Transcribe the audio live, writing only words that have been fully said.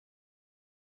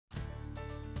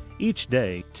Each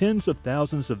day, tens of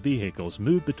thousands of vehicles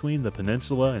move between the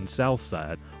peninsula and south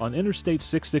side on Interstate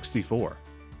 664.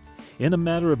 In a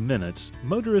matter of minutes,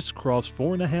 motorists cross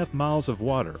 4.5 miles of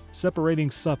water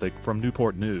separating Suffolk from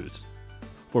Newport News.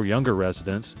 For younger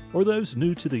residents or those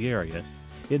new to the area,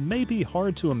 it may be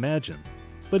hard to imagine,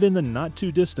 but in the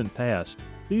not-too-distant past,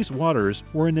 these waters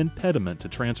were an impediment to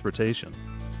transportation.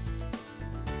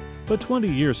 But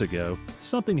 20 years ago,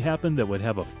 something happened that would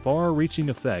have a far-reaching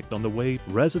effect on the way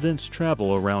residents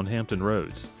travel around Hampton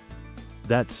Roads.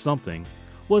 That something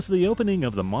was the opening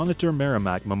of the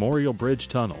Monitor-Merrimac Memorial Bridge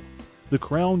Tunnel, the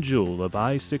crown jewel of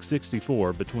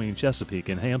I-664 between Chesapeake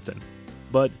and Hampton.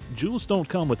 But jewels don't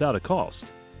come without a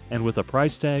cost, and with a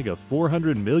price tag of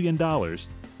 $400 million,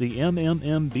 the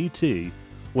MMMBT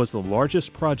was the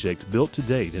largest project built to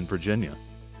date in Virginia.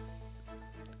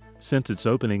 Since its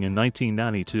opening in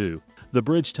 1992, the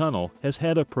bridge tunnel has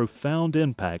had a profound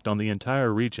impact on the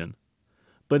entire region,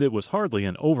 but it was hardly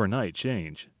an overnight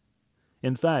change.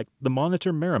 In fact, the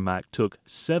Monitor-Merrimac took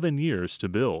 7 years to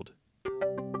build.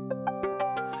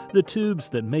 The tubes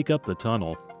that make up the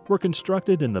tunnel were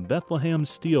constructed in the Bethlehem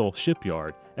Steel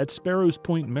Shipyard at Sparrows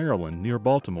Point, Maryland, near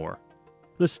Baltimore.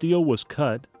 The steel was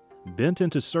cut, bent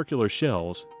into circular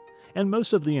shells, and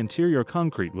most of the interior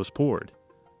concrete was poured.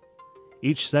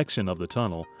 Each section of the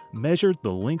tunnel measured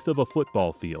the length of a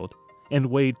football field and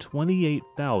weighed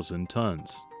 28,000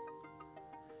 tons.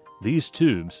 These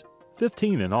tubes,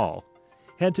 15 in all,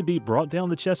 had to be brought down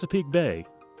the Chesapeake Bay,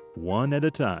 one at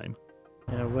a time.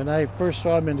 When I first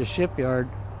saw them in the shipyard,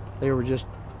 they were just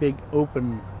big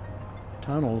open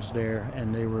tunnels there,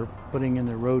 and they were putting in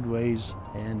the roadways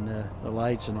and the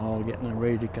lights and all, getting them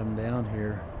ready to come down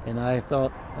here. And I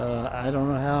thought, I don't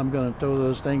know how I'm going to throw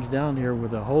those things down here with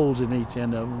the holes in each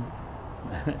end of them.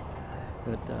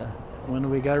 But when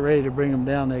we got ready to bring them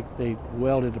down, they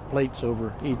welded the plates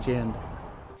over each end.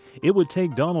 It would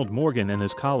take Donald Morgan and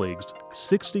his colleagues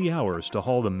 60 hours to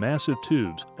haul the massive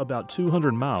tubes about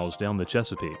 200 miles down the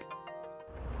Chesapeake.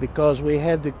 Because we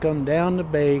had to come down the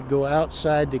bay, go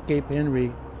outside to Cape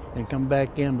Henry, and come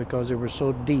back in because they were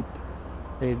so deep.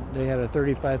 They had a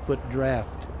 35-foot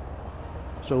draft.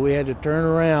 So we had to turn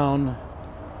around,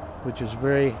 which was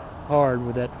very hard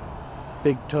with that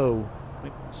big tow.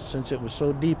 Since it was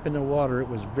so deep in the water, it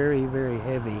was very, very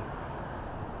heavy.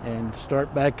 And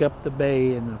start back up the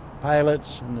bay, and the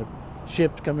pilots and the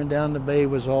ships coming down the bay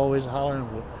was always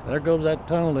hollering, well, there goes that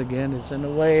tunnel again, it's in the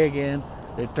way again.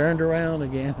 They turned around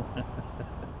again.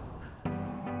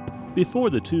 Before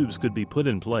the tubes could be put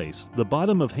in place, the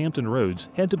bottom of Hampton Roads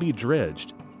had to be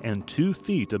dredged, and 2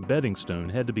 feet of bedding stone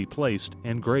had to be placed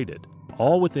and graded,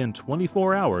 all within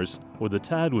 24 hours, or the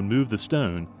tide would move the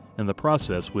stone and the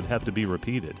process would have to be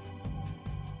repeated.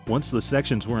 Once the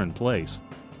sections were in place,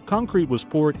 concrete was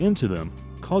poured into them,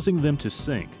 causing them to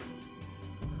sink.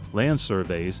 Land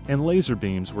surveys and laser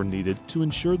beams were needed to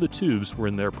ensure the tubes were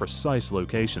in their precise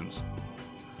locations.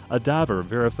 A diver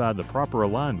verified the proper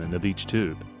alignment of each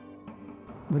tube.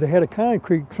 But they had a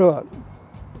concrete truck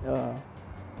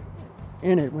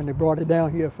in it when they brought it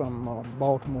down here from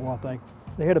Baltimore, I think.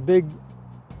 They had a big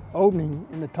opening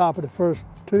in the top of the first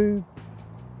tube.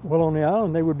 Well, on the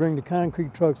island, they would bring the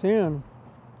concrete trucks in,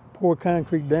 pour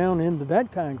concrete down into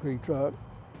that concrete truck,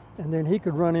 and then he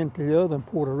could run into the other and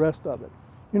pour the rest of it.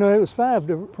 You know, it was 5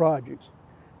 different projects.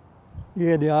 You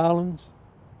had the islands,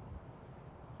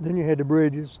 then you had the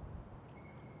bridges,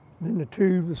 then the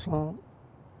tube, the sump,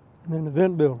 and then the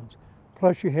vent buildings.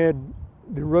 Plus you had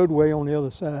the roadway on the other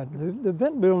side. The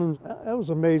vent buildings, that was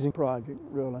an amazing project,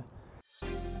 really.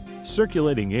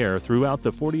 Circulating air throughout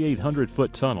the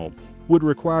 4,800-foot tunnel would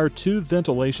require 2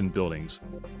 ventilation buildings,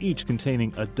 each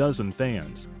containing a dozen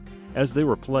fans. As they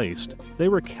were placed, they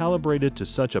were calibrated to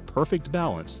such a perfect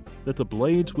balance that the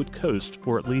blades would coast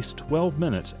for at least 12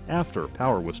 minutes after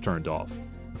power was turned off.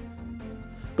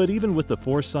 But even with the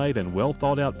foresight and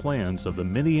well-thought-out plans of the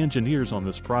many engineers on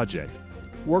this project,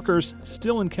 workers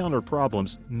still encountered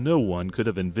problems no one could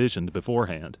have envisioned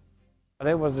beforehand.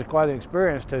 It was quite an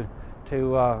experience to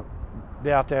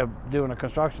be out there doing a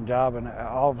construction job, and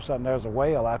all of a sudden there's a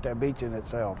whale out there beaching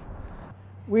itself.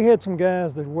 We had some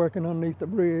guys that were working underneath the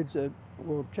bridge that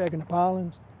were checking the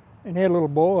pilings, and they had a little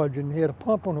barge, and he had a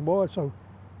pump on the barge, so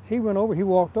he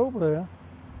walked over there,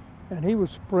 and he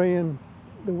was spraying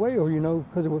the whale, you know,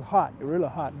 because it was hot, a really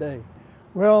hot day.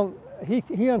 Well,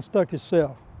 he unstuck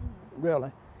himself,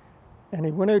 really, and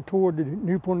he went out toward the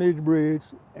Newport News Bridge,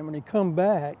 and when he come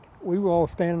back, we were all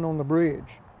standing on the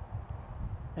bridge.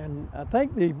 And I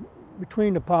think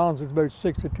between the pilings is about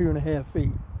 6 to 2.5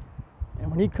 feet.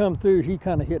 And when he come through, he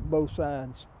kind of hit both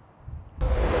sides.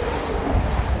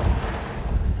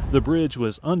 The bridge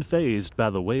was unfazed by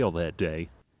the whale that day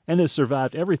and has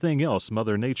survived everything else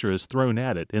Mother Nature has thrown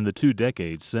at it in the 2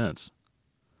 decades since.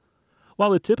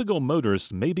 While a typical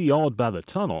motorist may be awed by the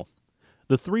tunnel,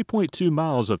 the 3.2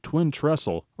 miles of twin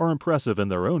trestle are impressive in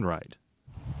their own right.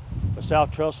 The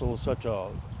South Trestle is such a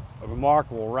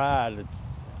remarkable ride.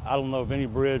 I don't know of any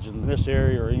bridge in this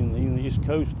area or even the East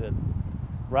Coast that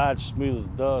rides smooth as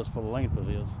it does for the length it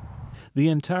is. The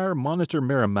entire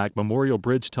Monitor-Merrimac Memorial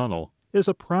Bridge Tunnel is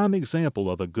a prime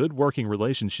example of a good working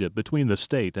relationship between the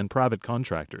state and private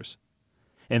contractors.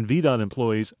 And VDOT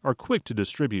employees are quick to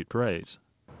distribute praise.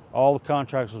 All the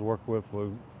contractors we worked with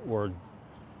were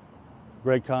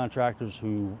great contractors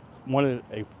who wanted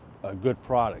a good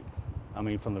product. I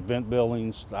mean, from the vent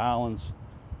buildings, the islands,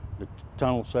 the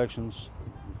tunnel sections,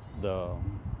 the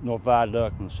North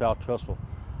Viaduct and the South Trestle,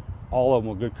 all of them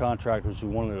were good contractors who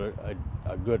wanted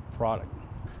a good product.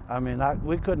 I mean,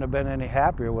 we couldn't have been any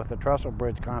happier with the trestle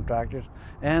bridge contractors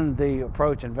and the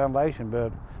approach and ventilation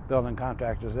building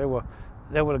contractors. They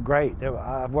were great.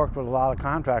 I've worked with a lot of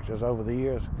contractors over the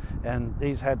years, and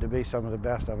these had to be some of the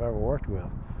best I've ever worked with.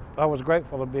 I was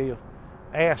grateful to be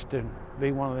asked to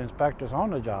be one of the inspectors on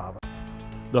the job.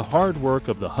 The hard work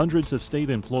of the hundreds of state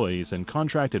employees and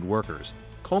contracted workers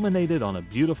culminated on a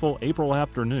beautiful April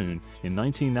afternoon in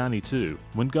 1992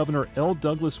 when Governor L.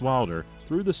 Douglas Wilder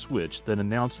threw the switch that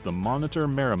announced the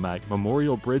Monitor-Merrimac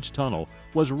Memorial Bridge Tunnel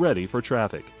was ready for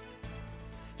traffic.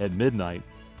 At midnight,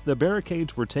 the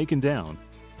barricades were taken down,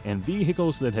 and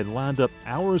vehicles that had lined up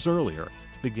hours earlier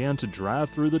began to drive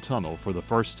through the tunnel for the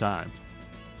first time.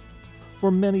 For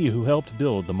many who helped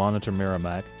build the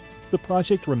Monitor-Merrimac, the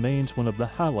project remains one of the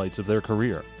highlights of their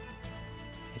career.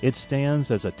 It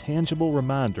stands as a tangible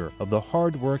reminder of the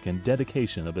hard work and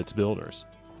dedication of its builders.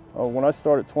 When I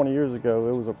started 20 years ago,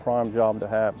 it was a prime job to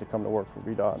have to come to work for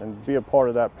VDOT, and to be a part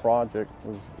of that project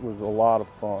was a lot of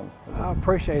fun. I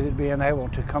appreciated being able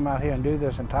to come out here and do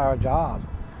this entire job,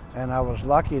 and I was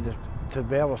lucky to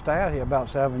be able to stay out here about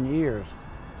 7 years,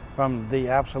 from the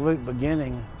absolute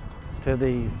beginning to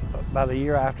about a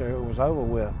year after it was over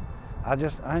with.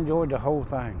 I enjoyed the whole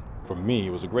thing. For me, it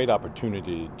was a great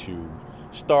opportunity to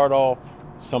start off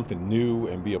something new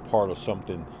and be a part of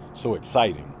something so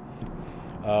exciting.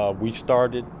 We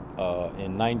started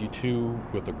in '92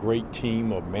 with a great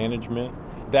team of management.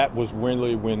 That was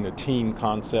really when the team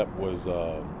concept was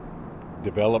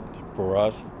developed for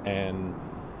us, and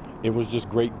it was just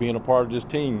great being a part of this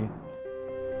team.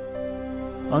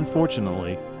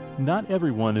 Unfortunately, not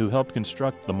everyone who helped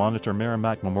construct the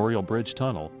Monitor-Merrimac Memorial Bridge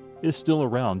Tunnel is still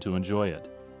around to enjoy it.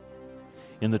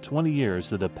 In the 20 years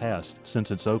that have passed since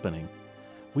its opening,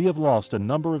 we have lost a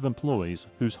number of employees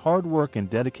whose hard work and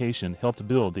dedication helped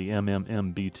build the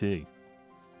MMMBT.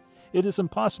 It is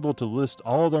impossible to list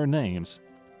all their names,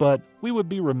 but we would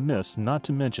be remiss not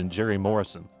to mention Jerry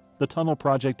Morrison, the tunnel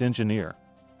project engineer.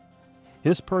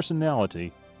 His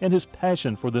personality and his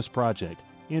passion for this project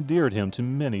endeared him to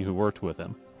many who worked with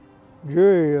him.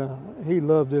 Jerry, he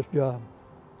loved this job.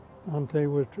 I'm telling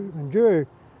you what's true. And Jerry,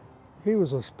 he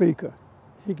was a speaker.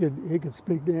 He could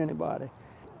speak to anybody.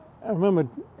 I remember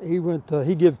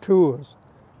he gave tours.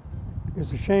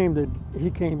 It's a shame that he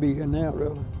can't be here now,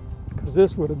 really, because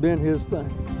this would have been his thing.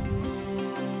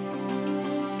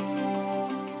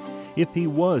 If he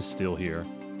was still here,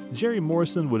 Jerry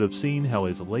Morrison would have seen how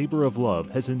his labor of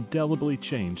love has indelibly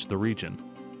changed the region.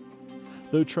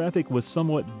 Though traffic was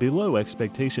somewhat below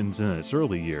expectations in its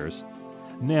early years,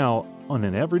 now, on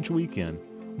an average weekend,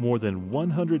 more than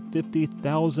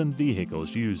 150,000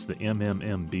 vehicles use the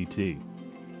MMMBT.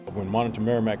 When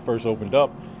Monitor-Merrimac first opened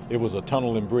up, it was a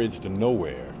tunnel and bridge to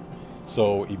nowhere.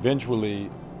 So eventually,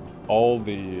 all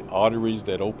the arteries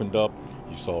that opened up,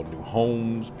 you saw new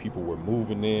homes, people were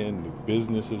moving in, new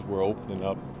businesses were opening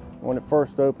up. When it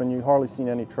first opened, you hardly seen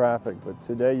any traffic, but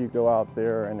today you go out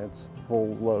there and it's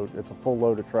full load. It's a full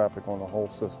load of traffic on the whole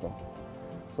system.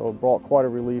 So it brought quite a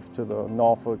relief to the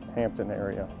Norfolk-Hampton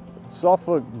area.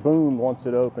 Suffolk boomed once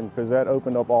it opened because that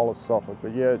opened up all of Suffolk.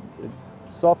 But yeah,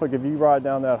 Suffolk, if you ride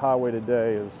down that highway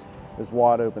today, is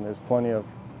wide open. There's plenty of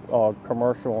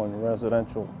commercial and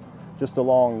residential just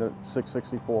along the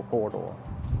 664 corridor.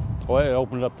 Well, it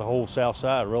opened up the whole south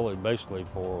side, really, basically,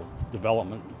 for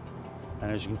development.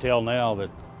 And as you can tell now that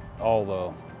all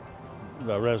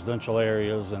the residential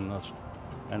areas and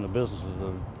the businesses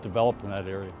have developed in that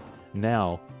area.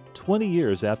 Now, 20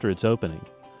 years after its opening,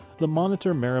 the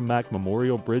Monitor-Merrimac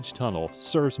Memorial Bridge Tunnel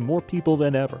serves more people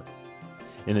than ever.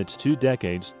 In its 2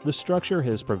 decades, the structure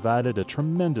has provided a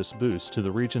tremendous boost to the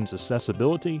region's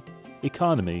accessibility,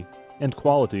 economy, and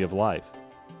quality of life.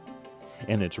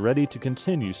 And it's ready to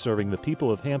continue serving the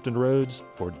people of Hampton Roads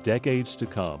for decades to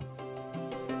come.